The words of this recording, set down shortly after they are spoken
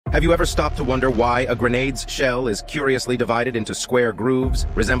Have you ever stopped to wonder why a grenade's shell is curiously divided into square grooves,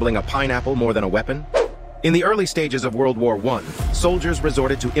 resembling a pineapple more than a weapon? In the early stages of World War I, soldiers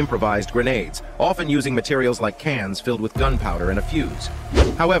resorted to improvised grenades, often using materials like cans filled with gunpowder and a fuse.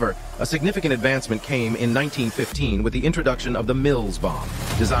 However, a significant advancement came in 1915 with the introduction of the Mills bomb,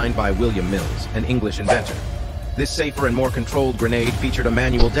 designed by William Mills, an English inventor. This safer and more controlled grenade featured a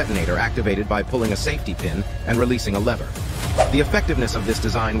manual detonator activated by pulling a safety pin and releasing a lever. The effectiveness of this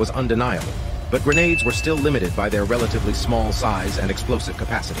design was undeniable, but grenades were still limited by their relatively small size and explosive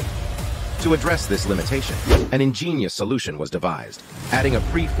capacity. To address this limitation, an ingenious solution was devised, adding a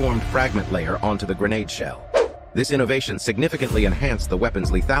pre-formed fragment layer onto the grenade shell. This innovation significantly enhanced the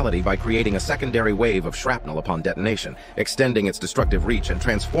weapon's lethality by creating a secondary wave of shrapnel upon detonation, extending its destructive reach and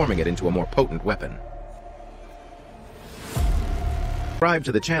transforming it into a more potent weapon. Subscribe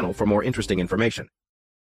to the channel for more interesting information.